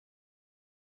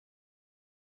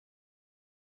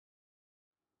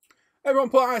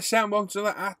Everyone, put out a sound. Welcome to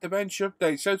the At the Bench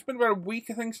update. So it's been about a week,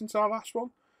 I think, since our last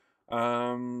one.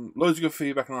 Loads of good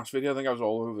feedback on the last video. I think I was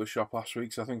all over the shop last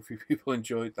week, so I think a few people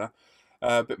enjoyed that.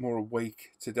 A bit more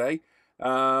awake today.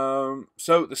 So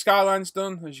the skyline's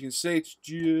done. As you can see, it's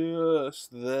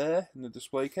just there in the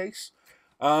display case.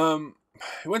 It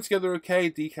went together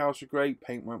okay. Decals were great.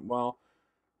 Paint went well.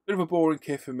 Bit of a boring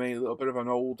kit for me. A little bit of an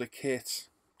older kit.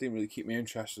 Didn't really keep me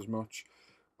interested as much.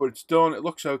 But it's done. It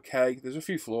looks okay. There's a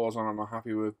few flaws on it I'm not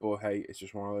happy with, but hey, it's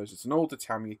just one of those. It's an older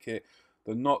Tamiya kit.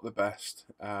 They're not the best.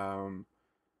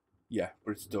 Yeah,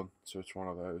 but it's done. So it's one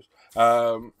of those.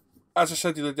 As I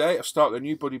said the other day, I've started a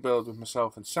new buddy build with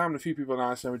myself and Sam. And a few people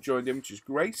on ISM have joined in, which is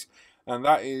great. And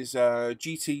that is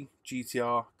GT,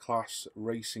 GTR class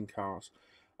racing cars.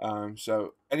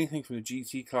 So anything from the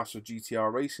GT class or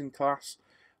GTR racing class,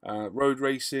 road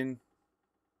racing,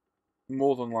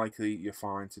 more than likely you're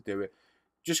fine to do it.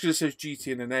 Just because it says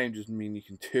GT in the name doesn't mean you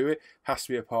can do it. It has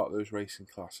to be a part of those racing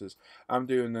classes. I'm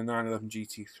doing the 911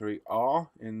 GT3R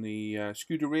in the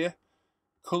Scuderia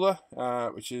colour,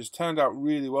 which has turned out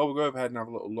really well. We'll go ahead and have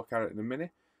a little look at it in a minute.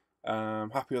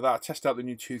 Happy with that. I tested out the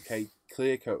new 2K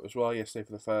clear coat as well yesterday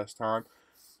for the first time.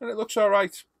 And it looks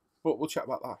alright, but we'll chat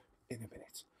about that in a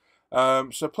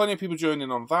minute. So plenty of people joining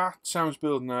on that. Sam's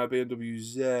building a BMW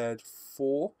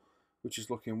Z4, which is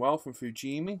looking well from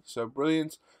Fujimi, so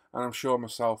brilliant. And I'm sure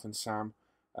myself and Sam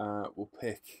will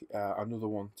pick another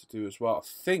one to do as well. I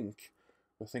think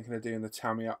we're thinking of doing the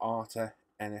Tamiya Arta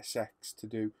NSX to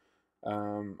do.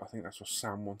 I think that's what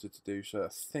Sam wanted to do, so I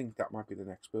think that might be the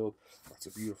next build. That's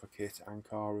a beautiful kit and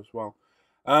car as well.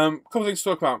 Couple of things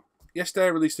to talk about. Yesterday I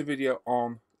released a video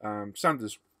on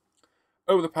Sanders.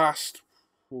 Over the past,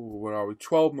 where are we,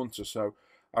 12 months or so,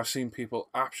 I've seen people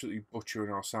absolutely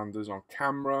butchering our Sanders on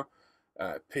camera,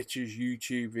 pictures,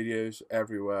 YouTube videos,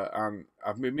 everywhere, and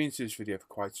I've been meaning to do this video for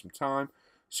quite some time.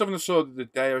 Something I saw the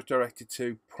day I was directed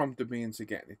to prompted me into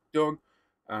getting it done,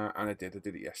 and I did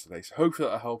it yesterday. So hopefully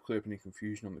that'll help clear up any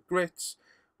confusion on the grits,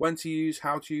 when to use,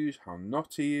 how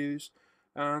not to use,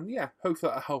 and yeah,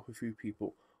 hopefully that'll help a few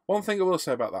people. One thing I will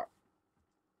say about that,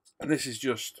 and this is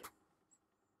just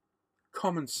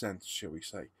common sense, shall we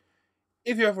say,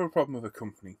 if you have a problem with a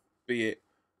company, be it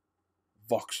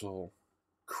Vauxhall,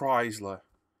 Chrysler,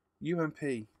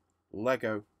 UMP,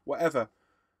 Lego, whatever,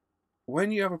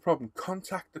 when you have a problem,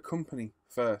 contact the company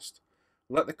first.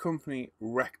 Let the company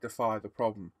rectify the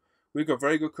problem. We've got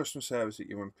very good customer service at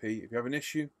UMP. If you have an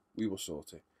issue, we will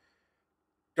sort it.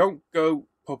 Don't go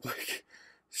public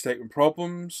stating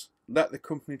problems. Let the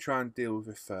company try and deal with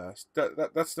it first.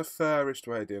 That's the fairest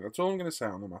way of doing it. That's all I'm going to say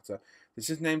on the matter. This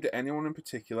isn't aimed at anyone in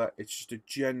particular. It's just a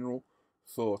general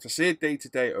thought. I see it day to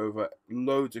day over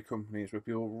loads of companies where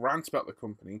people rant about the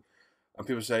company and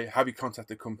people say, have you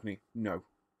contacted the company? No.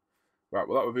 Right,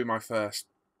 well that would be my first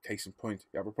case in point.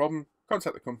 You have a problem,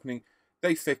 contact the company,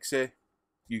 they fix it,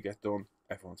 you get done,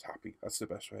 everyone's happy. That's the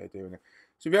best way of doing it.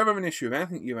 So if you ever have an issue with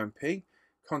anything UMP,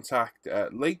 contact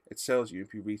Lee at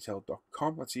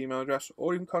sales@umpretail.com. That's the email address,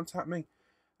 or even contact me.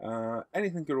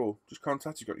 Anything at all, just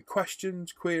contact us. You've got any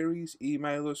questions, queries,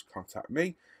 email us, contact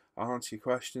me. I'll answer your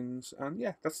questions, and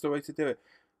yeah, that's the way to do it.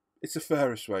 It's the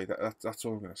fairest way. That's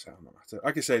all I'm going to say on the matter.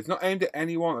 Like I say, it's not aimed at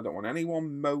anyone. I don't want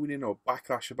anyone moaning or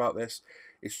backlash about this.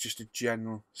 It's just a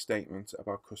general statement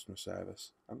about customer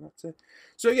service, and that's it.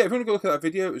 So yeah, if you want to go look at that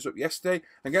video, it was up yesterday.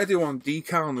 I'm going to do one on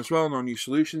decal as well, and on new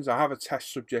solutions. I have a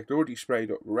test subject already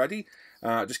sprayed up ready.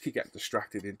 I just keep getting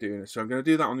distracted in doing it. So I'm going to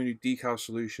do that on the new decal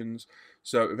solutions.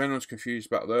 So if anyone's confused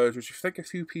about those, which I think a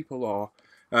few people are,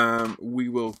 we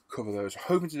will cover those. I'm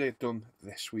hoping to get it done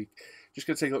this week. Just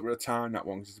going to take a little bit of time, that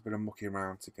one, because it's a bit of mucking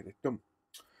around to get it done.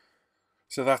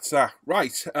 So that's that.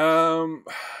 Right,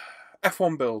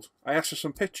 F1 build. I asked for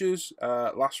some pictures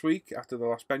last week after the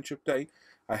last bench update.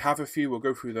 I have a few. We'll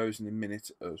go through those in a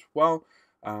minute as well.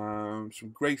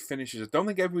 Some great finishes. I don't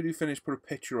think everybody who finished put a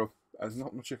picture up. There's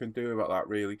not much I can do about that,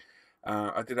 really.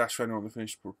 I did ask for anyone to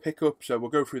finish to put a pickup, so we'll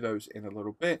go through those in a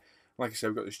little bit. Like I said,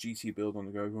 we've got this GT build on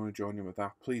the go. If you want to join in with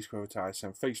that, please go over to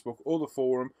ISM Facebook or the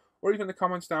forum, or even the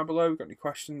comments down below. If you've got any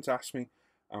questions, ask me,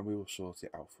 and we will sort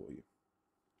it out for you.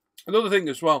 Another thing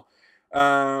as well,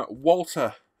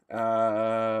 Walter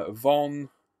von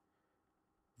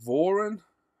Voren.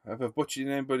 If I've butchered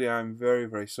your name, buddy, I'm very,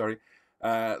 very sorry.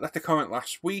 Left a comment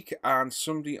last week, and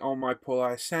somebody on my Paul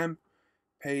ISM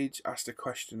page asked a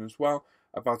question as well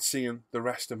about seeing the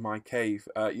rest of my cave.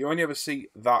 You only ever see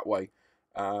that way.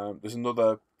 There's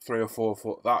another 3 or 4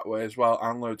 foot that way as well,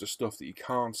 and loads of stuff that you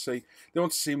can't see. They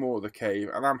want to see more of the cave,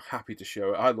 and I'm happy to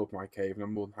show it. I love my cave, and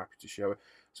I'm more than happy to show it.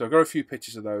 So I've got a few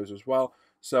pictures of those as well.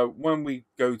 So when we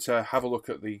go to have a look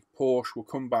at the Porsche, we'll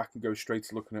come back and go straight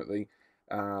to looking at the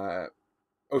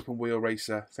open wheel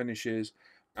racer finishes,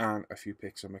 and a few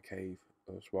pics of my cave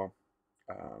as well.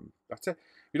 That's it.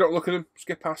 If you don't look at them,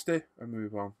 skip past it and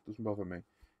move on. Doesn't bother me.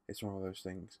 It's one of those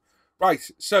things. Right,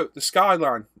 so the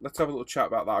Skyline. Let's have a little chat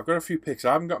about that. I've got a few pics.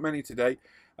 I haven't got many today.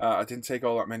 I didn't take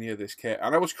all that many of this kit.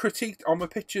 And I was critiqued on my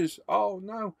pictures. Oh,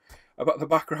 no. About the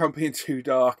background being too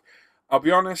dark. I'll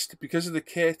be honest, because of the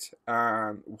kit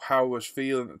and how I was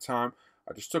feeling at the time,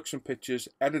 I just took some pictures,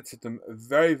 edited them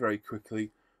very, very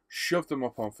quickly, shoved them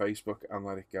up on Facebook and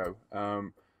let it go.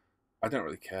 I don't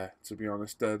really care, to be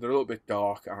honest. They're a little bit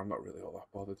dark and I'm not really all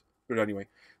that bothered. But anyway,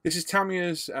 this is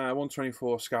Tamiya's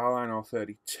 124 Skyline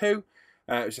R32.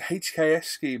 It was a HKS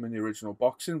scheme in the original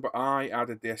boxing, but I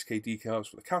added the SK decals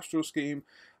for the Castrol scheme,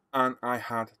 and I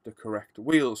had the correct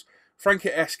wheels. Frank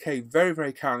at SK very,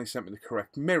 very kindly sent me the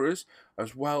correct mirrors,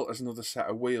 as well as another set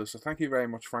of wheels. So thank you very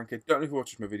much, Frank. I don't know if you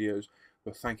watches my videos,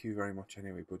 but thank you very much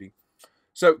anyway, buddy.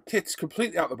 So kit's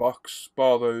completely out of the box,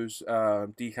 bar those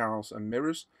decals and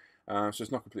mirrors. So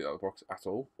it's not completely out of the box at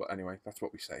all. But anyway, that's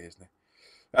what we say, isn't it?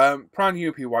 Prime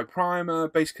UMP white primer,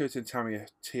 base coat in Tamiya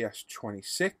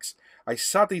TS26. I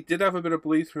sadly did have a bit of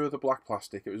bleed through of the black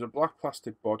plastic. It was a black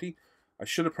plastic body. I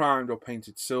should have primed or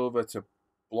painted silver to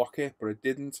block it, but I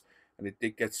didn't. And it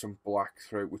did get some black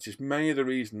through, which is mainly the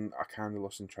reason I kind of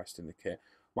lost interest in the kit.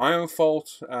 My own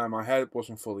fault. My head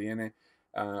wasn't fully in it.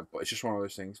 But it's just one of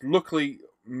those things. Luckily,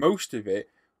 most of it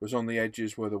was on the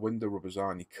edges where the window rubbers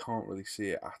are, and you can't really see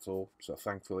it at all. So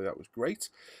thankfully, that was great.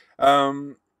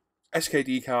 SK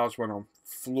decals went on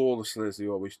flawlessly as they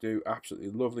always do. Absolutely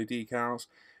lovely decals.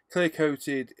 Clear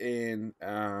coated in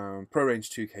Pro Range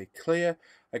 2K Clear.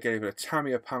 I gave it a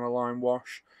Tamiya panel line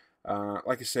wash.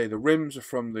 Like I say, the rims are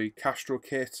from the Castrol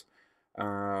kit.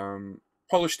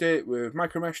 Polished it with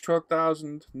Micromesh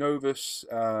 12,000, Novus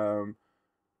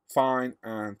Fine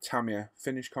and Tamiya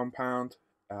Finish Compound.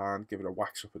 And give it a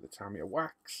wax up with the Tamiya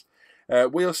wax.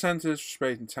 Wheel centers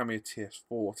sprayed in Tamiya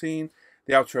TS14.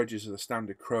 The outer edges are the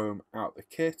standard chrome out the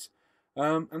kit.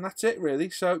 And that's it really.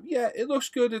 So yeah, it looks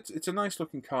good. It's a nice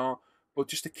looking car, but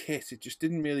just the kit, it just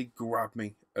didn't really grab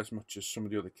me as much as some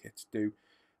of the other kits do.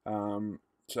 So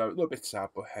a little bit sad,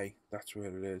 but hey, that's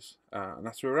where it is. And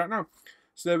that's where we're at now.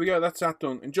 So there we go, that's that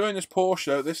done. Enjoying this Porsche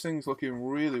though. This thing's looking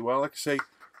really well. Like I say,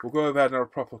 we'll go over and have a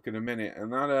proper look in a minute.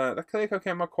 And that clear coat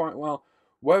came out quite well.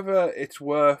 Whether it's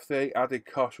worth the added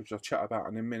cost, which I'll chat about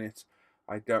in a minute,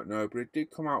 I don't know, but it did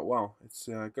come out well. It's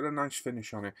got a nice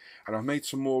finish on it, and I've made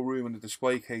some more room in the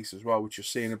display case as well, which you'll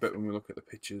see in a bit when we look at the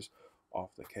pictures of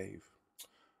the cave.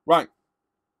 Right,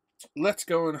 let's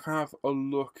go and have a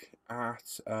look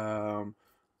at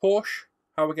Porsche,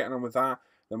 how we're getting on with that.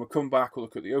 Then we'll come back, we'll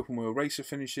look at the open wheel racer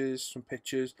finishes, some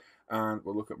pictures, and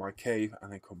we'll look at my cave,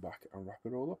 and then come back and wrap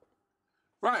it all up.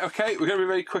 Right, okay, we're going to be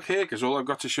very quick here because all I've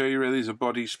got to show you really is a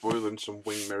body, spoiler and some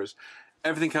wing mirrors.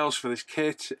 Everything else for this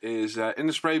kit is in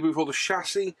the spray booth. All the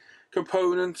chassis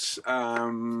components,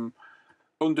 under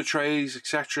trays,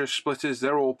 etc., splitters,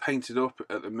 they're all painted up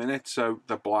at the minute, so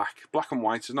they're black and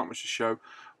white, there's not much to show.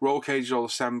 Roll cage is all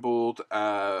assembled,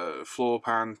 floor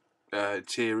pan,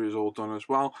 interior is all done as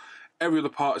well. Every other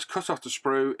part is cut off the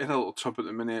sprue in a little tub at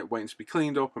the minute, waiting to be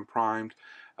cleaned up and primed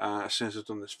as soon as I've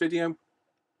done this video.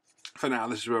 For now,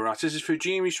 this is where we're at. This is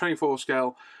Fujimi's 24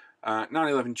 scale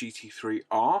 911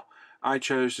 GT3R. I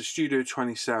chose the Studio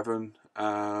 27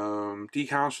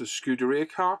 decals for the Scuderia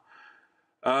car.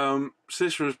 So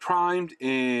this was primed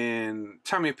in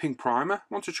Tamiya Pink Primer.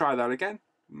 Want to try that again?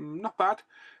 Not bad.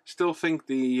 Still think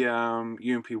the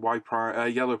UMP white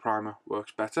yellow primer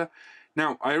works better.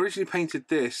 Now, I originally painted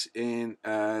this in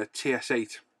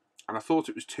TS8, and I thought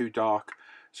it was too dark.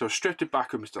 So I stripped it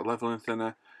back with Mr. Leveling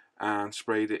Thinner and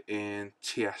sprayed it in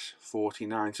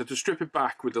TS49. So to strip it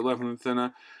back with the leveling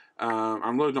thinner,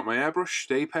 I'm loading up my airbrush,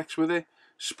 the Apex with it,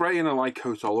 spraying a light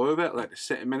coat all over it, letting it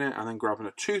sit a minute, and then grabbing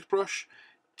a toothbrush,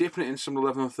 dipping it in some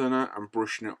leveling thinner and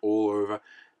brushing it all over.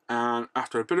 And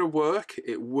after a bit of work,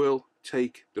 it will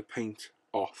take the paint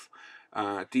off.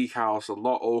 Decals, a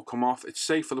lot all come off. It's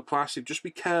safe for the plastic, just be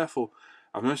careful.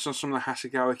 I've noticed on some of the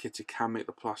Hasegawa kits it can make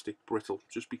the plastic brittle,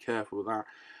 just be careful with that.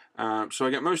 So I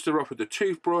get most of it off with the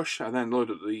toothbrush, and then load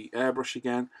up the airbrush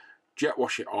again, jet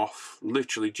wash it off,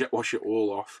 literally jet wash it all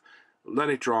off, let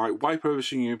it dry, wipe over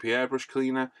some UMP airbrush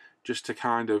cleaner just to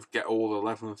kind of get all the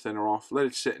leveling thinner off, let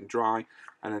it sit and dry,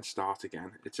 and then start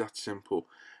again. It's that simple.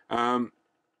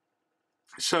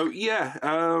 So yeah,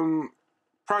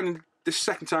 priming this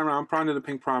second time around, priming the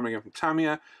pink primer again from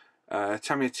Tamiya,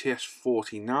 Tamiya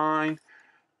TS49.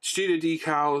 Studio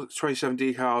decals, 27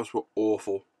 decals were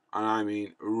awful. And I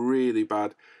mean really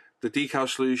bad. The decal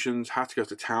solutions had to go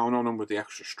to town on them with the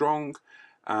extra strong.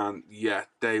 and yeah,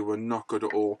 they were not good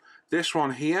at all. This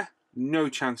one here, no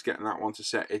chance getting that one to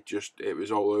set. It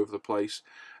was all over the place.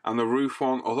 And the roof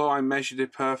one, although I measured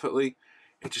it perfectly,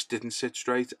 it just didn't sit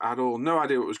straight at all. No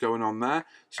idea what was going on there.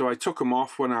 So I took them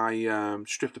off when I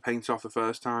stripped the paint off the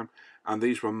first time, and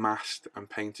these were masked and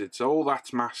painted. So all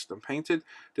that's masked and painted.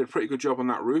 Did a pretty good job on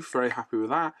that roof, very happy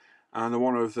with that. And the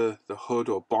one over the hood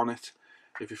or bonnet,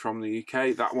 if you're from the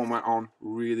UK, that one went on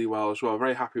really well as well.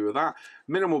 Very happy with that.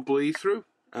 Minimal bleed through,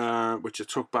 which I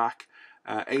took back.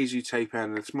 AZU tape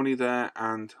end, and it's money there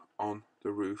and on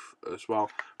the roof as well.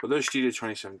 But those Studio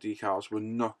 27 decals were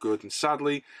not good, and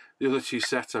sadly the other two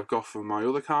sets I've got for my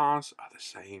other cars are the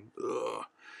same.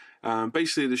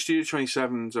 Basically the Studio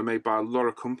 27s are made by a lot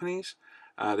of companies.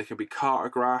 They can be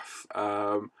Cartograph,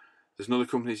 there's another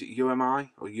company, is it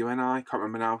UMI or UNI, can't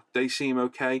remember now. They seem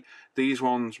okay. These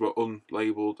ones were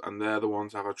unlabeled, and they're the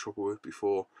ones I've had trouble with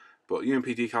before. But UMP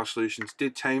Decal Solutions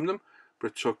did tame them, but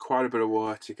it took quite a bit of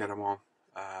work to get them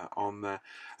on there.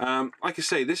 Like I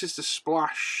say, this is the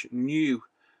Splash new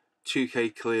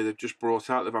 2K clear they've just brought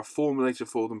out. They've had formulated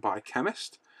for them by a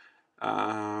chemist.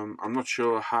 I'm not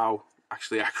sure how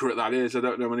actually accurate that is. I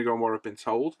don't know any on what I've been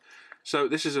told. So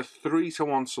this is a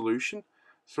 3-to-1 solution,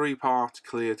 3-part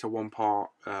clear to 1-part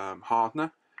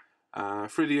hardener.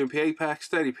 Through the UMP Apex,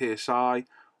 30 psi,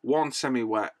 1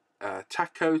 semi-wet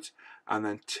tack coat, and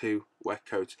then 2 wet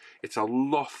coats. It's a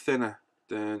lot thinner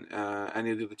than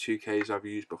any of the other 2Ks I've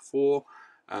used before,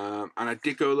 and I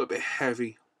did go a little bit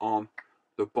heavy on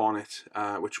the bonnet,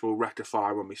 which we'll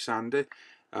rectify when we sand it.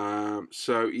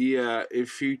 So yeah, in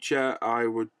future I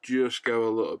would just go a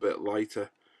little bit lighter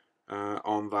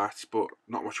on that, but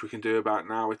not much we can do about it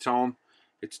now. It's on,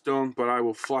 it's done, but I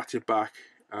will flat it back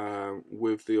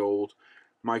with the old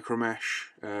micro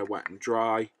mesh, wet and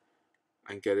dry,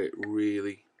 and get it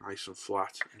really nice and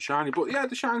flat and shiny. But yeah,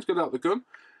 the shine's good out the gun.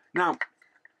 Now,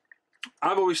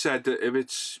 I've always said that if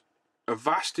it's a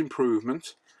vast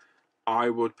improvement, I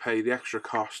would pay the extra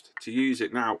cost to use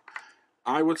it. Now,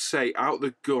 I would say out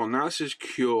the gun, now this is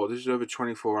cured, this is over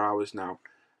 24 hours now,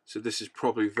 so this is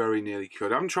probably very nearly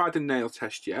cured. I haven't tried the nail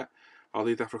test yet, I'll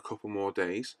leave that for a couple more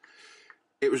days.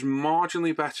 It was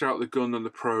marginally better out the gun than the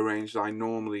Pro range that I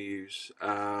normally use.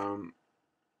 Now,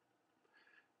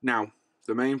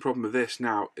 the main problem with this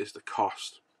now is the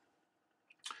cost.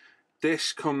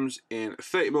 This comes in a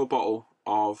 30ml bottle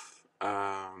of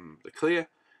the clear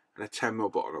and a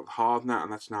 10ml bottle of the hardener,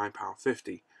 and that's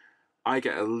 £9.50. I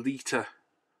get a litre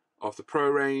of the Pro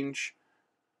range,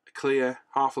 a clear,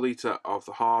 half a litre of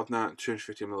the hardener, and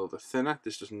 250ml of the thinner.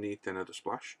 This doesn't need thinner to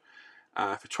Splash,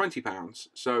 for £20.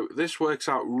 So this works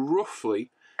out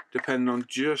roughly, depending on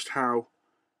just how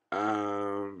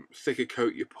thick a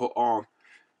coat you put on,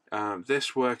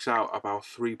 this works out about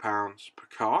 £3 per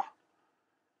car,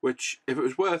 which if it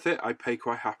was worth it I'd pay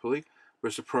quite happily,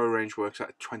 whereas the Pro range works out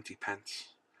at 20 pence.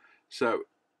 So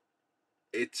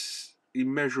it's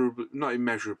immeasurably, not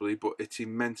immeasurably, but it's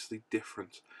immensely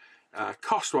different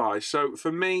cost wise. So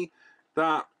for me,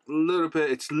 that little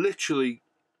bit, it's literally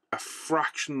a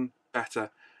fraction better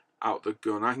out the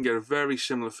gun. I can get a very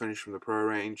similar finish from the Pro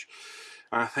range,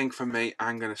 and I think for me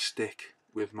I'm going to stick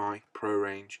with my Pro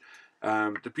range.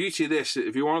 The beauty of this,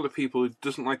 if you're one of the people who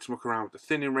doesn't like to muck around with the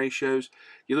thinning ratios,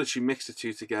 you literally mix the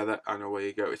two together and away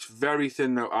you go. It's very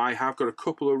thin though. I have got a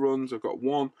couple of runs. I've got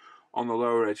one on the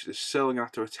lower edge of the sill I'm going to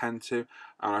have to attend to,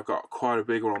 and I've got quite a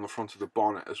big one on the front of the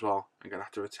bonnet as well I'm going to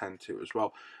have to attend to as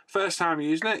well. First time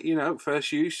using it, you know,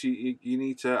 first use, you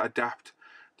need to adapt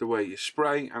the way you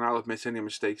spray, and I'll admit any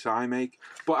mistakes I make.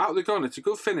 But out the gun, it's a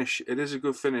good finish. It is a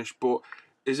good finish, but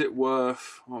is it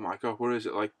worth, oh my god, what is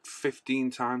it, like 15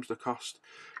 times the cost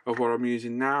of what I'm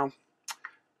using now?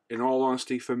 In all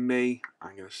honesty, for me,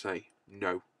 I'm going to say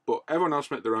no. But everyone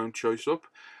else make their own choice up.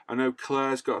 I know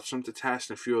Claire's got some to test,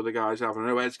 and a few other guys have. I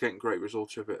know Ed's getting great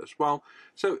results of it as well.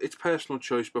 So it's personal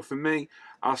choice, but for me,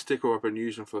 I'll stick with what I've been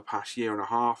using for the past year and a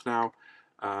half now.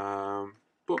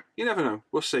 But you never know,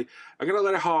 we'll see. I'm going to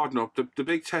let it harden up. The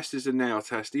big test is the nail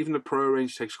test. Even the Pro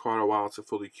range takes quite a while to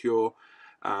fully cure.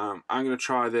 I'm going to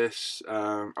try this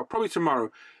probably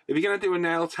tomorrow. If you're going to do a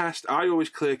nail test, I always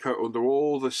clear coat under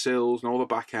all the sills and all the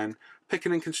back end. Pick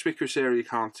an inconspicuous area you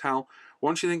can't tell.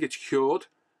 Once you think it's cured,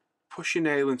 push your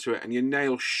nail into it, and your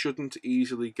nail shouldn't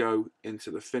easily go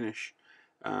into the finish.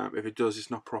 If it does,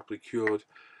 it's not properly cured.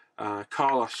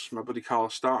 Carlos, my buddy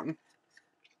Carlos Starton,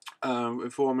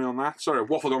 informed me on that. Sorry, I've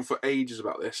waffled on for ages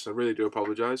about this. I really do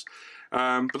apologise.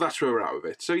 But that's where we're at with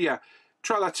it. So yeah,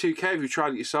 try that 2K. If you've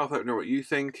tried it yourself, let me know what you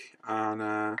think, and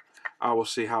I will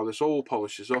see how this all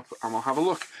polishes up, and we'll have a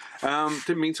look.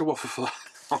 Didn't mean to waffle for that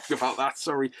long about that,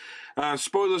 sorry.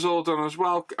 Spoilers all done as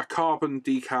well. A carbon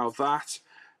decal that.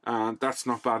 and that's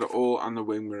not bad at all, and the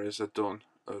wing mirrors are done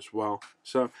as well.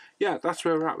 So yeah, that's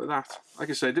where we're at with that. Like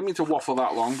I said, I didn't mean to waffle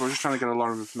that long, but I was just trying to get a lot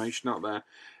of information out there.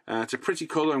 It's a pretty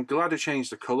colour. I'm glad I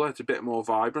changed the colour. It's a bit more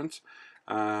vibrant.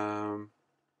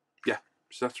 Yeah,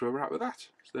 so that's where we're at with that.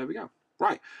 So there we go.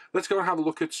 Right, let's go and have a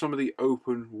look at some of the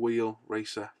open wheel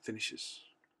racer finishes.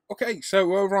 Okay,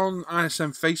 so over on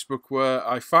ISM Facebook, where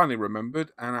I finally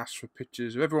remembered and asked for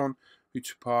pictures of everyone who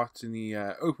took part in the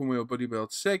open wheel buddy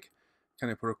build SIG, can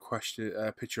I put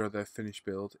a picture of their finished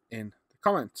build in the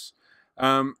comments?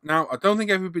 Now, I don't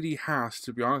think everybody has,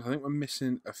 to be honest. I think we're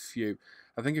missing a few.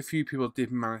 I think a few people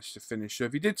did manage to finish. So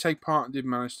if you did take part and did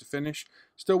manage to finish,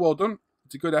 still well done.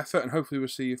 It's a good effort, and hopefully we'll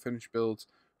see your finished builds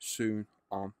soon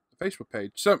on the Facebook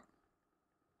page. So,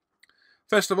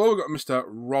 first of all, we've got Mr.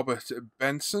 Robert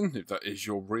Benson, if that is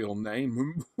your real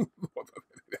name.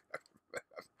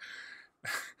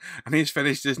 And he's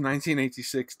finished his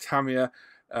 1986 Tamiya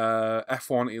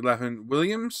F111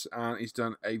 Williams, and he's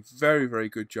done a very, very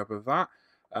good job of that.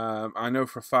 I know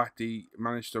for a fact he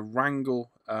managed to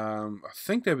wrangle, I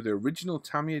think they were the original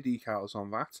Tamiya decals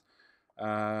on that.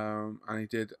 And he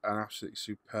did an absolutely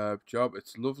superb job.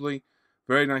 It's lovely.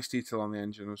 Very nice detail on the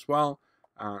engine as well.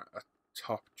 A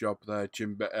top job there,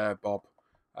 Bob.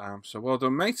 So well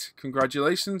done, mate.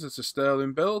 Congratulations. It's a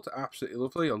sterling build. Absolutely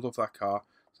lovely. I love that car.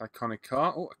 It's an iconic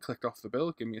car. Oh, I clicked off the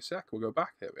build. Give me a sec. We'll go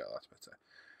back. There we are. That's better.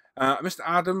 Mr.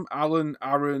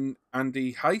 Aaron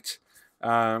Andy Height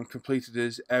completed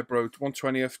his Ebro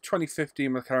 120th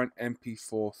 2015 McLaren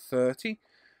MP430.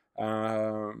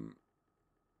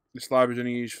 This library was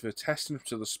only used for testing up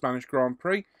to the Spanish Grand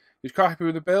Prix. He was quite happy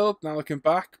with the build, now looking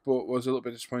back, but was a little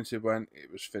bit disappointed when it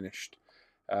was finished.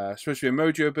 Supposed to be a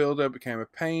Mojo builder, became a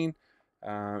pain.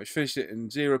 He finished it in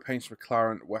zero paints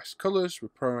McLaren West colours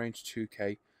with Pro Range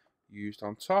 2K used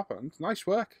on top. And nice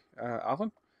work,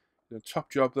 Alan. Did a top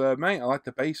job there, mate. I like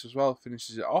the base as well,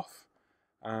 finishes it off.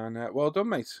 And well done,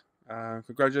 mate.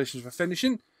 Congratulations for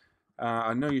finishing.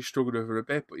 I know you struggled over a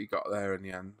bit, but you got there in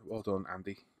the end. Well done,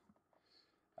 Andy.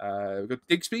 We've got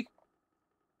Digsby,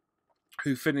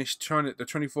 who finished the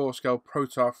 24 scale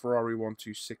Protar Ferrari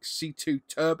 126 C2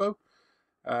 Turbo.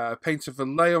 Painted for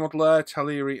Vallejo Model Air,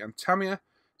 Talieri, and Tamiya.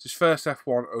 It's his first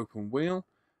F1 open wheel.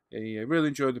 He really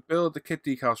enjoyed the build. The kit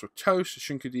decals were toast, the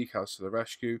Shunker decals to the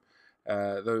rescue.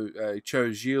 Though he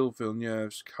chose Gilles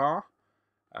Villeneuve's car.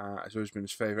 Has always been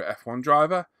his favourite F1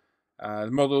 driver. The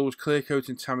model was clear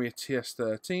coated in Tamiya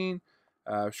TS13.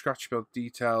 Scratch build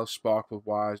details, sparkle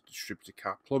wires, distributor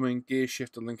cap plumbing, gear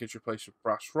shifter linkage replaced with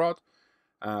brass rod.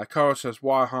 Car also has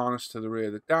wire harness to the rear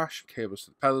of the dash, cables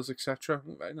to the pedals, etc.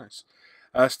 Very nice.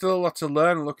 Still a lot to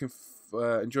learn and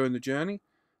enjoying the journey.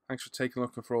 Thanks for taking a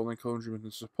look for all the encouragement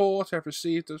and support I've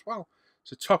received as well.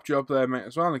 It's a top job there, mate,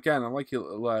 as well. And again, I like your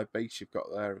little base you've got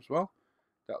there as well.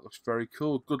 That looks very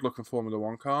cool. Good looking Formula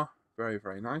 1 car. Very,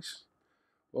 very nice.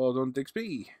 Well done,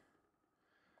 Digsby.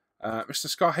 Mr.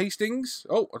 Scott Hastings.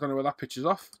 Oh, I don't know where that picture's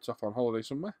off. It's off on holiday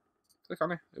somewhere. Click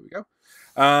on it. There we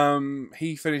go.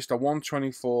 He finished a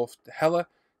 124th Hella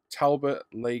Talbot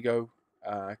Lego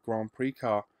Grand Prix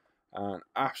car. And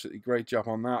absolutely great job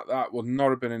on that. That would not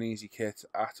have been an easy kit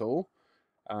at all.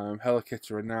 Hella kits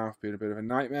are now been a bit of a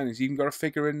nightmare. And he's even got a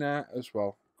figure in there as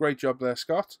well. Great job there,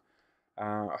 Scott.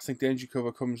 I think the engine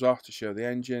cover comes off to show the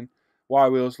engine.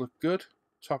 Wire wheels look good.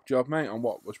 Top job, mate, on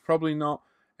what was probably not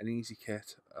an easy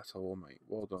kit at all, mate.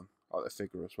 Well done. I like the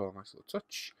figure as well. Nice little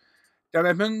touch. Dan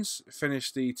Edmonds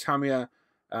finished the Tamiya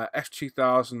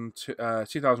F2000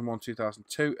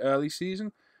 2001-2002 early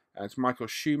season. It's Michael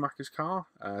Schumacher's car.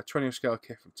 20th scale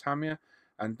kit from Tamiya.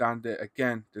 And Dan did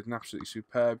an absolutely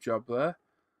superb job there.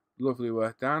 Lovely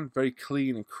work, Dan. Very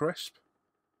clean and crisp.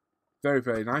 Very,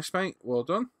 very nice, mate. Well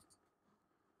done.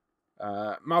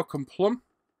 Malcolm Plum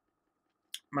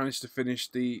managed to finish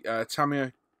the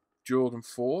Tamiya Jordan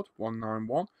Ford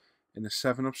 191 in the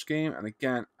 7-up scheme, and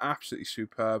again, absolutely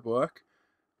superb work.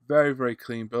 Very, very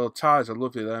clean build. Tyres are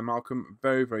lovely there, Malcolm.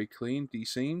 Very, very clean,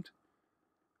 de-seamed.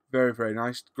 Very, very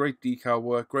nice. Great decal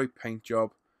work, great paint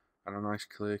job, and a nice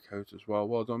clear coat as well.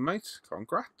 Well done, mate.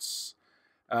 Congrats.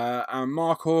 And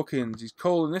Mark Hawkins, he's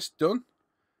calling this done.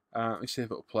 Let me see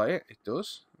if it'll play it. It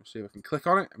does. Let me see if I can click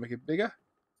on it and make it bigger.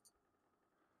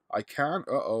 I can.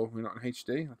 Uh-oh, we're not in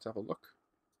HD. Let's have a look.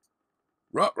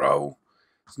 Ruh-roh.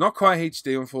 It's not quite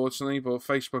HD, unfortunately, but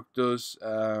Facebook does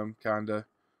kind of...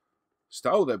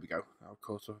 Oh, there we go. I'll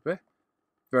caught up a bit.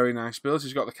 Very nice build.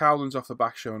 He's got the cowlings off the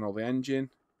back showing all the engine.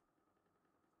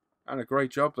 And a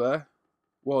great job there.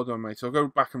 Well done, mate. I'll go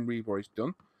back and read what he's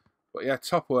done. But yeah,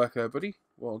 top work there, buddy.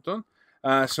 Well done.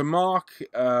 So Mark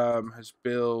has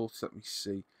built, let me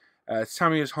see,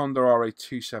 Tamiya's Honda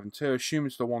RA272. I assume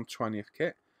it's the 120th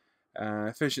kit.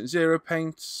 Efficient Zero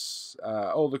paints,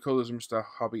 all the colours of Mr.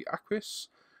 Hobby Aquis,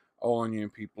 all on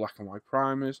UMP black and white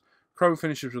primers, chrome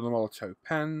finishes with the Molotov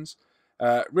pens.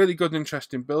 Really good and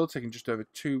interesting build, taking just over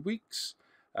 2 weeks.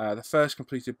 The first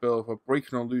completed build for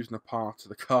breaking or losing apart to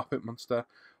the carpet monster,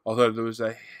 although there was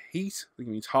a heat, I think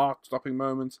it means heart-stopping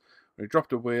moment, when he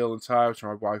dropped a wheel and tyre, which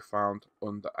my wife found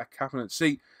under a cabinet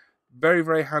seat. Very,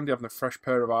 very handy having a fresh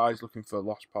pair of eyes looking for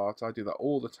lost parts. I do that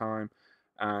all the time.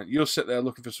 And you'll sit there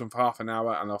looking for some for half an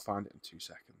hour and I'll find it in 2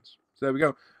 seconds. So there we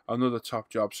go. Another top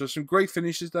job. So some great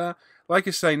finishes there. Like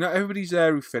I say, not everybody's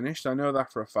there who finished. I know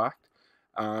that for a fact.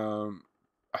 I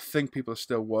think people are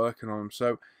still working on them.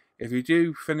 So if you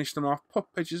do finish them off,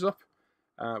 put pictures up.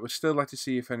 We'd still like to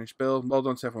see your finished build. Well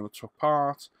done to everyone that took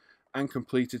part and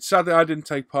completed. Sadly, I didn't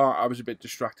take part. I was a bit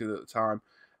distracted at the time.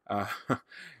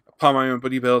 Part my own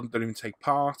buddy build and don't even take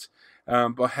part.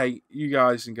 But hey, you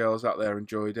guys and girls out there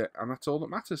enjoyed it, and that's all that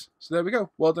matters. So there we go.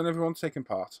 Well done, everyone taking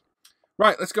part.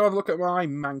 Right, let's go have a look at my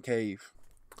man cave.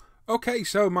 Okay,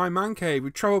 so my man cave,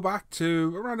 we travel back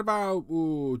to around about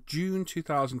June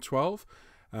 2012.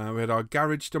 We had our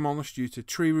garage demolished due to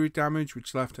tree root damage,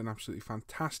 which left an absolutely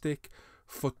fantastic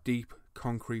foot-deep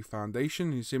concrete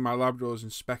foundation. You see my Labrador's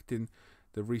inspecting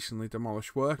the recently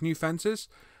demolished work. New fences.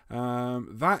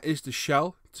 That is the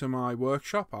shell to my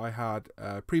workshop. I had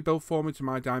pre-built for me to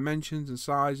my dimensions and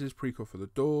sizes, pre-cut for the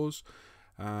doors.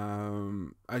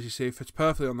 As you see, it fits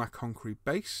perfectly on that concrete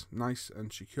base, nice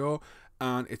and secure,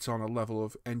 and it's on a level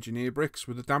of engineer bricks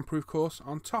with a damp-proof course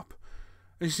on top.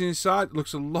 As you see inside, it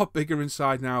looks a lot bigger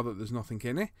inside now that there's nothing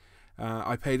in it.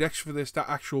 I paid extra for this. That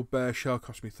actual bare shell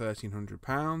cost me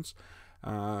 £1,300.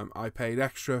 I paid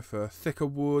extra for thicker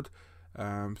wood,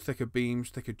 thicker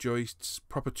beams, thicker joists,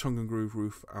 proper tongue and groove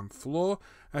roof and floor.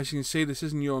 As you can see, this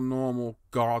isn't your normal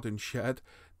garden shed.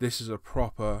 This is a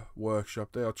proper workshop.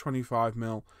 They are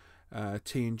 25mm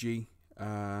T&G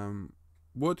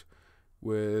wood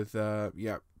with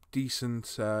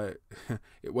decent.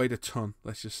 It weighed a ton.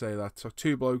 Let's just say that. So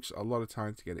 2 blokes, a lot of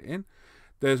time to get it in.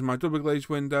 There's my double glazed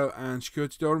window and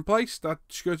security door in place. That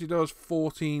security door is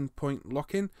 14-point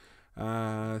lock-in.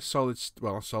 Solid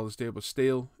steel, but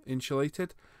steel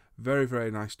insulated. Very,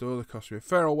 very nice door. That cost me a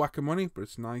fair old whack of money, but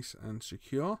it's nice and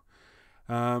secure.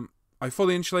 I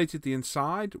fully insulated the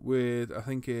inside with, I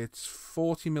think it's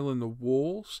 40mm in the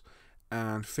walls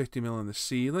and 50mm in the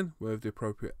ceiling with the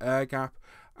appropriate air gap,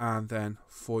 and then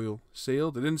foil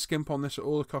sealed. I didn't skimp on this at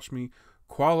all. It cost me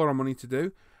quite a lot of money to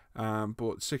do,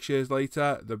 but 6 years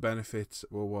later, the benefits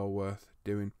were well worth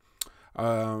doing.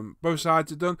 Both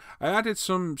sides are done. I added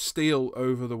some steel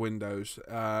over the windows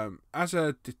as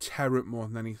a deterrent more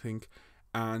than anything,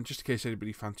 and just in case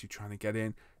anybody fancy trying to get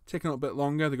in, taking a little bit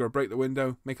longer, they're going to break the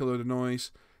window, make a load of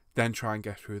noise, then try and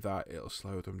get through that. It'll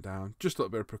slow them down. Just a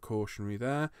little bit of precautionary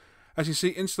there. As you see,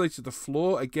 insulated the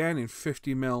floor again in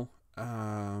 50mm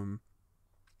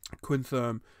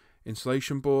Quintherm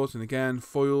insulation boards, and again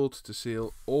foiled to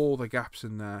seal all the gaps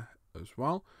in there as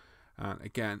well. And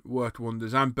again, worked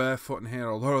wonders. I'm barefoot in here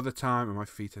a lot of the time, and my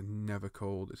feet are never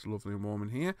cold. It's lovely and warm in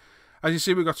here. As you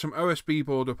see, we've got some OSB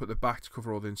board up at the back to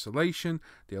cover all the insulation.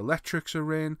 The electrics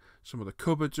are in, some of the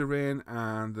cupboards are in,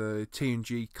 and the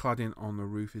T&G cladding on the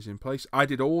roof is in place. I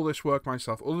did all this work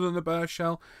myself, other than the bare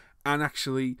shell, and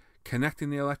actually connecting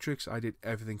the electrics. I did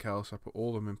everything else. I put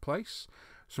all of them in place.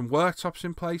 Some worktops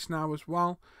in place now as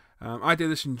well. I did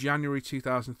this in January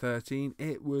 2013.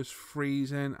 It was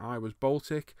freezing. I was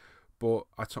Baltic, but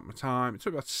I took my time. It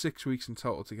took about 6 weeks in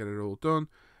total to get it all done,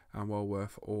 and well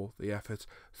worth all the effort.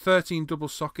 13 double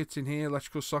sockets in here,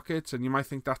 electrical sockets, and you might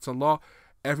think that's a lot.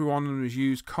 Every one of them is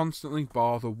used constantly,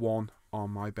 bar the one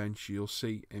on my bench you'll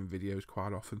see in videos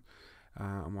quite often,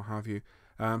 and what have you.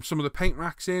 Some of the paint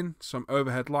racks in, some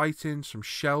overhead lighting, some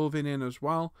shelving in as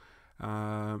well,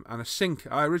 and a sink.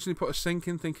 I originally put a sink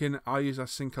in thinking I use that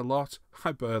sink a lot.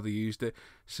 I barely used it,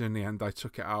 so in the end I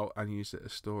took it out and used it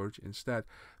as storage instead.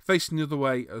 Facing the other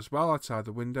way as well, outside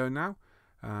the window now.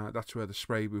 That's where the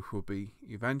spray booth will be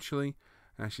eventually.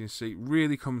 And as you can see,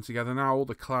 really coming together now. All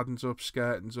the cladding's up,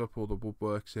 skirting's up, all the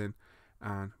woodwork's in,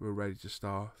 and we're ready to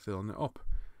start filling it up.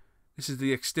 This is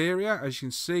the exterior, as you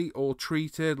can see, all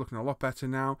treated, looking a lot better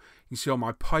now. You can see all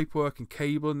my pipework and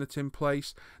cabling that's in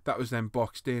place. That was then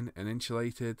boxed in and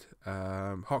insulated.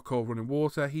 Hot, cold running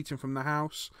water, heating from the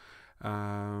house,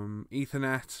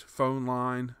 Ethernet, phone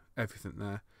line, everything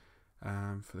there.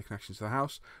 For the connections to the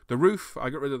house. The roof,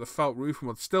 I got rid of the felt roof and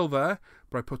what's still there,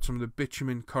 but I put some of the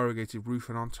bitumen corrugated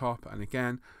roofing on top, and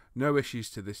again, no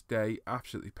issues to this day,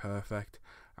 absolutely perfect,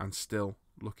 and still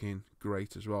looking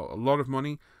great as well. A lot of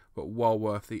money, but well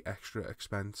worth the extra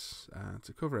expense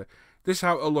to cover it. This is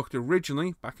how it looked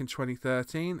originally back in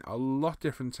 2013. A lot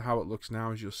different to how it looks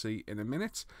now, as you'll see in a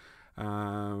minute.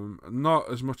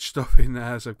 Not as much stuff in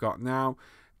there as I've got now.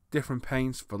 Different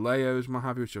paints, Vallejo's, what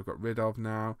have you, which I've got rid of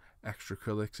now. Extra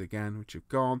acrylics again, which have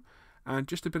gone. And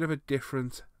just a bit of a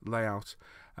different layout.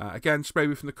 Again, spray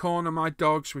booth from the corner. My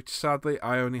dogs, which sadly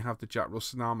I only have the Jack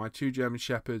Russell now. My 2 German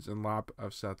Shepherds and Lab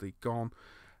have sadly gone.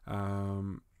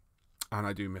 And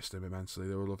I do miss them immensely.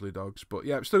 They were lovely dogs. But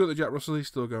yeah, I've still got the Jack Russell. He's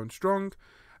still going strong.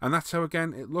 And that's how,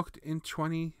 again, it looked in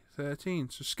 2013.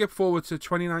 So skip forward to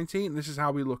 2019. This is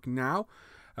how we look now.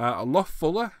 A lot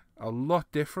fuller. A lot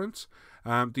different.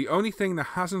 The only thing that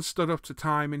hasn't stood up to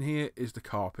time in here is the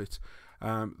carpet.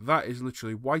 That is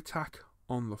literally white tack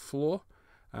on the floor.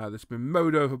 That's been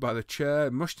mowed over by the chair,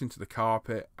 mushed into the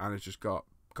carpet, and it's just gone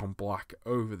black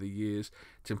over the years.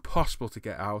 It's impossible to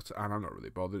get out, and I'm not really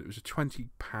bothered. It was a £20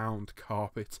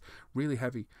 carpet, really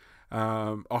heavy,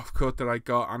 off-cut that I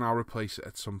got, and I'll replace it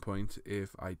at some point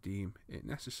if I deem it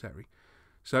necessary.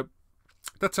 So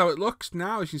that's how it looks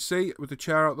now, as you see, with the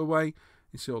chair out of the way.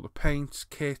 You see all the paints,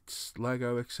 kits,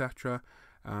 Lego, etc.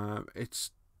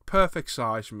 It's perfect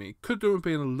size for me. Could do with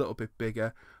being a little bit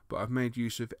bigger, but I've made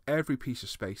use of every piece of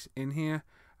space in here,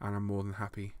 and I'm more than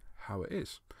happy how it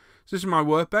is. So this is my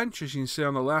workbench, as you can see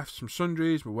on the left, some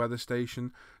sundries, my weather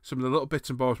station, some of the little bits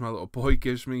and bobs my little boy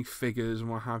gives me, figures and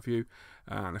what have you,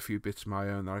 and a few bits of my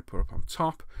own that I put up on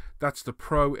top. That's the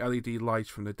Pro LED lights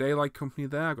from the Daylight Company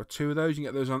there. I've got 2 of those. You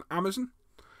can get those on Amazon.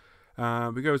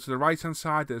 We go to the right hand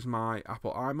side. There's my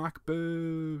Apple iMac.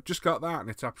 Boo! Just got that, and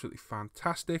it's absolutely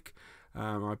fantastic.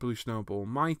 My Blue Snowball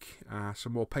mic.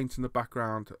 Some more paint in the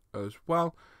background as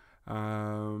well.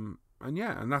 And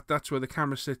yeah, and that's where the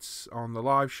camera sits on the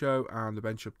live show, and the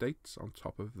bench updates on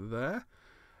top of there.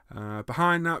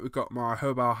 Behind that, we've got my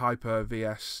Hobart Hyper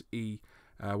VSE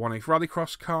 1/8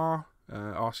 Rallycross car,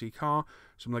 RC car,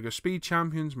 some Lego Speed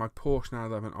Champions, my Porsche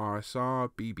 911 RSR,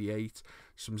 BB8,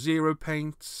 some Zero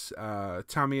paints,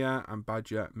 Tamiya and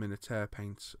Badger Minotaur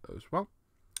paints as well.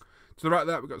 To the right of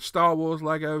that, we've got Star Wars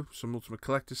Lego, some Ultimate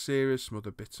Collector Series, some other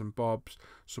bits and bobs,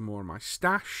 some more of my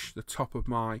stash, the top of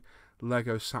my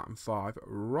Lego Saturn V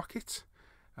rocket,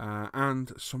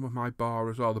 and some of my bar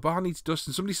as well. The bar needs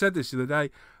dusting. Somebody said this the other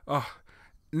day. Oh,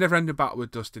 never-ending battle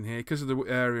with dust in here because of the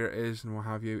area it is and what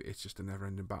have you. It's just a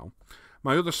never-ending battle.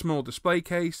 My other small display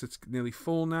case that's nearly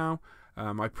full now.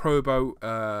 My Pro Boat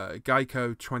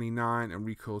Geico 29 and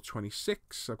Recoil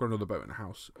 26. I've got another boat in the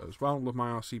house as well. Love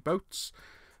my RC boats.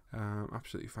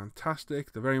 Absolutely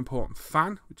fantastic. The very important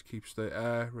fan, which keeps the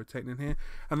air rotating in here.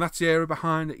 And that's the area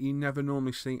behind that you never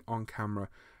normally see on camera.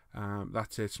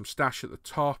 That's it. Some stash at the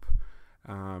top.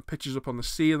 Pictures up on the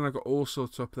ceiling. I've got all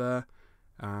sorts up there.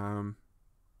 And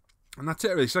that's it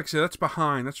really. So like I said, that's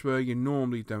behind. That's where you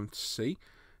normally don't see,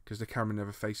 because the camera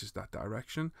never faces that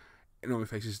direction. It normally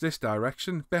faces this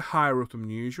direction. A bit higher up than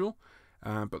usual.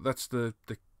 But that's the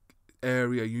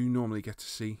area you normally get to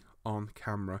see on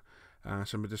camera.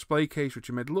 So my display case, which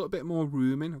I made a little bit more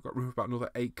room in. I've got room for about another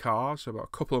 8 cars, so about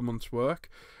a couple of months' work.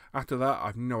 After that,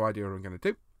 I've no idea what I'm going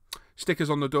to do. Stickers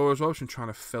on the door as well, which I'm trying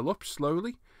to fill up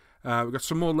slowly. We've got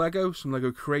some more Lego, some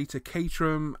Lego Creator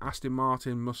Caterham, Aston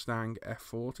Martin, Mustang,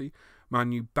 F40. My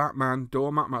new Batman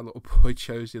doormat, my little boy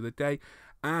chose the other day.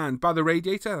 And by the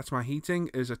radiator, that's my heating,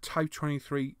 is a Type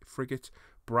 23 frigate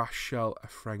brass shell a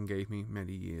friend gave me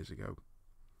many years ago.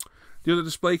 The other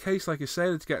display case, like I said,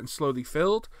 it's getting slowly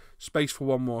filled. Space for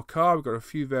one more car. We've got a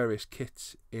few various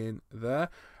kits in there.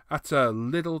 That's a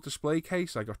little display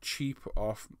case I got cheap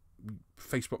off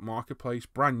Facebook Marketplace,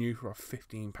 brand new for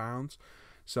 £15.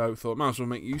 So I thought, might as well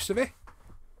make use of it.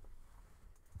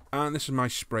 And this is my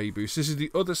spray booth. This is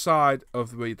the other side of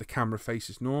the way the camera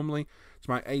faces normally. It's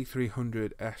my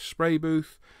A300S spray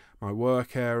booth. My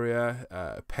work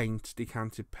area, paint,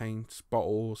 decanted paints,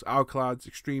 bottles, alclads,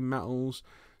 extreme metals,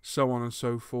 so on and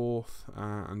so forth,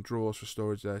 and drawers for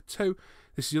storage there too.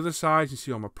 This is the other side. You can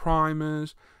see all my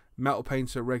primers, metal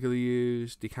paints are regularly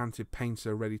used, decanted paints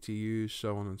are ready to use,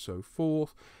 so on and so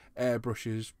forth.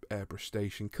 Airbrushes, airbrush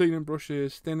station, cleaning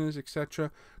brushes, thinners,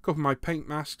 etc. A couple of my paint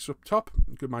masks up top.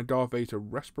 Got my Darth Vader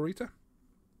respirator.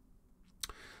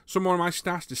 Some more of my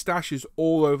stash. The stash is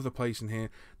all over the place in here.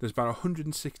 There's about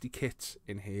 160 kits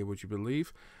in here, would you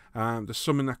believe? There's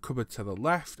some in that cupboard to the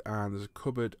left, and there's a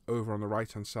cupboard over on the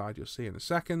right hand side you'll see in a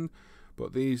second.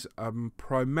 But these are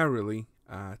primarily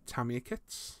Tamiya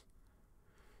kits.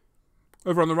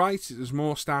 Over on the right, there's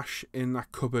more stash in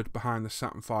that cupboard behind the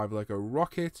Saturn V Lego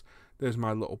rocket. There's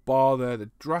my little bar there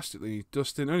that drastically needs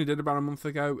dusting. Only did about a month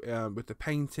ago. With the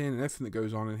painting and everything that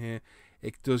goes on in here,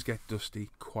 it does get dusty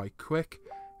quite quick,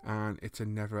 and it's a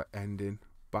never-ending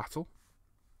battle.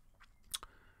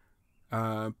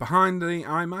 Behind the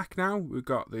iMac now, we've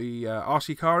got the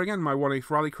RC car again, my 1/8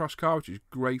 Rallycross car, which is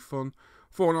great fun.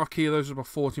 4.5 kilos, about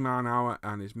 40 mile an hour,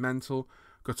 and is mental.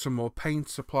 Got some more paint,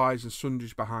 supplies, and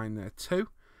sundries behind there too.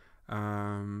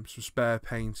 Some spare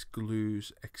paints,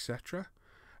 glues, etc.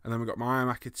 And then we've got my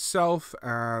iMac itself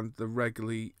and the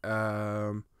regularly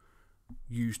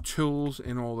used tools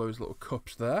in all those little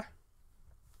cups there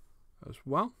as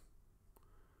well.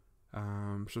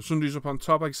 So sundries up on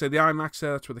top. Like I say, the iMac's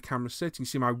there, that's where the camera sits. You can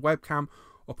see my webcam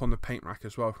up on the paint rack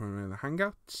as well from the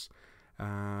Hangouts.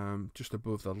 Just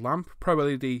above the lamp. Pro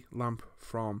LED lamp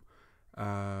from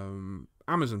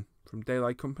Amazon, from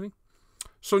Daylight Company.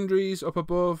 Sundries up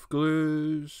above,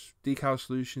 glues, decal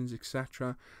solutions,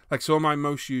 etc. Like, so all my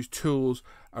most used tools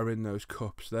are in those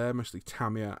cups there, mostly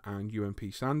Tamiya and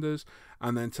UMP sanders.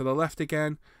 And then to the left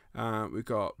again, we've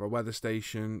got my weather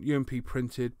station, UMP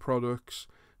printed products,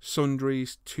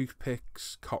 sundries,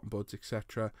 toothpicks, cotton buds,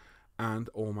 etc. And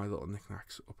all my little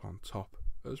knickknacks up on top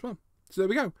as well. So there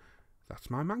we go. That's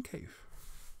my man cave.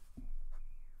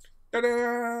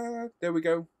 Ta-da! There we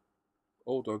go.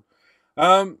 All done.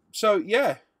 So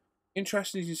yeah,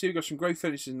 interesting. As you can see, we've got some great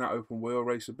finishes in that open wheel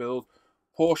racer build.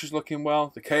 Porsche's looking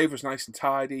well. The cave was nice and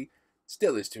tidy.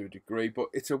 Still is to a degree, but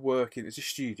it's a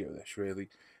studio this really,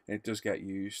 and it does get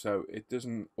used, so it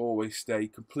doesn't always stay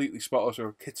completely spotless. There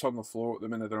are kits on the floor at the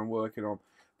minute that I'm working on.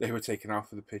 They were taken out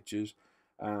for the pictures,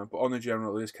 but on the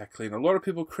general, it is kept clean. A lot of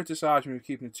people criticise me for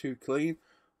keeping it too clean,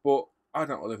 but I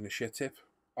don't live in a shit tip.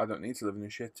 I don't need to live in a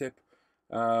shit tip.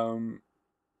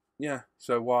 Yeah,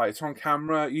 so why? It's on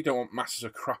camera. You don't want masses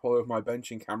of crap all over my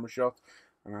bench in camera shot,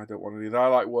 and I don't want to do that. I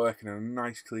like working in a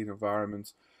nice, clean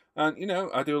environment. And, you know,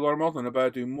 I do a lot of modelling. I better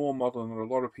do more modelling than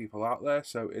a lot of people out there,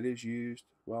 so it is used.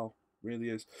 Well, really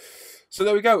is. So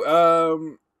there we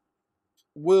go.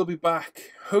 We'll be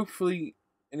back, hopefully,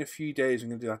 in a few days. I'm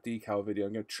going to do that decal video.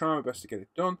 I'm going to try my best to get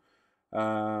it done.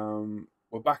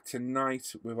 We're back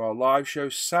tonight with our live show.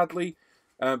 Sadly,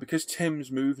 because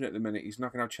Tim's moving at the minute, he's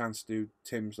not going to have a chance to do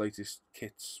Tim's latest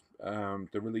kits,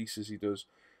 the releases he does.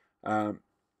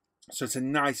 So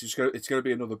tonight it's going to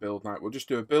be another build night. We'll just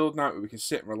do a build night where we can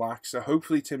sit and relax. So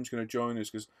hopefully Tim's going to join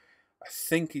us, because I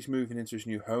think he's moving into his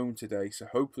new home today. So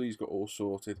hopefully he's got all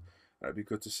sorted. It'd be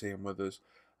good to see him with us.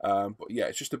 But yeah,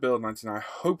 it's just a build night tonight.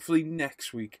 Hopefully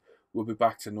next week we'll be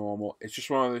back to normal. It's just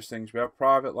one of those things. We have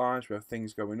private lives, we have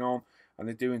things going on, and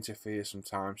they do interfere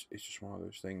sometimes. It's just one of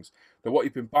those things. The What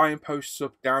You've Been Buying posts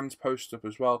up, Dan's posts up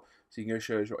as well, so you can go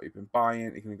show us what you've been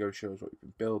buying, you can go show us what you've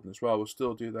been building as well. We'll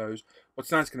still do those, but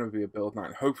tonight's going to be a build night,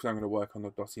 and hopefully I'm going to work on the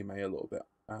Dottie May a little bit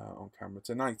on camera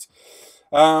tonight.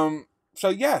 So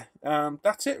yeah,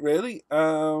 that's it really.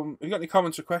 If you've got any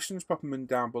comments or questions, pop them in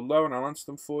down below and I'll answer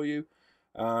them for you.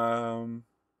 And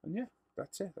yeah,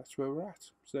 that's it. That's where we're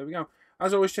at. So there we go.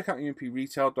 As always, check out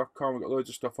umpretail.com. We've got loads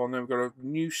of stuff on there. We've got a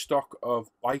new stock of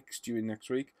bikes due in next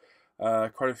week.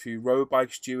 Quite a few road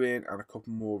bikes due in and a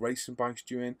couple more racing bikes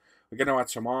due in. We're going to add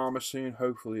some armour soon,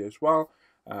 hopefully, as well.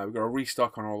 We've got a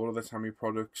restock on all other Tamiya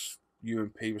products,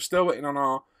 UMP. We're still waiting on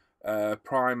our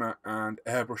primer and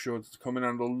airbrush orders to come in,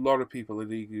 and a lot of people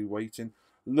are eagerly waiting.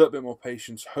 A little bit more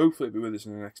patience. Hopefully it'll be with us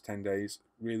in the next 10 days.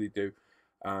 Really do.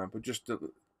 But just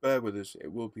bear with us.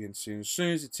 It will be in soon. As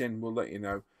soon as it's in, we'll let you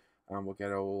know. And we'll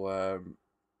get all,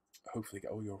 hopefully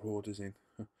get all your orders in.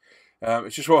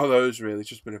 It's just one of those, really. It's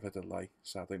just a bit of a delay.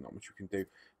 Sadly, not much we can do.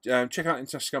 Check out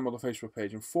International Scam on the Facebook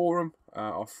page and forum,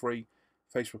 our free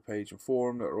Facebook page and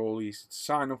forum that are all easy to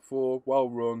sign up for, well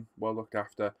run, well looked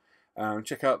after.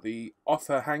 Check out the Off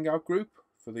Air Hangout group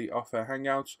for the Off Air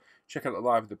Hangouts. Check out the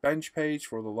Live at the Bench page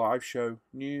for all the live show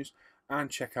news. And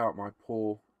check out my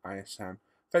Paul ISM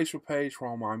Facebook page for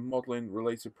all my modelling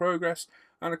related progress.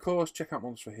 And of course, check out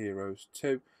Models for Heroes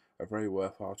too, a very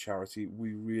worthwhile charity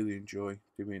we really enjoy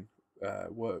doing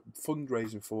work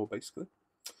fundraising for, basically.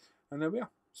 And there we are.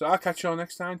 So I'll catch you all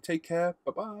next time. Take care.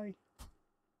 Bye bye.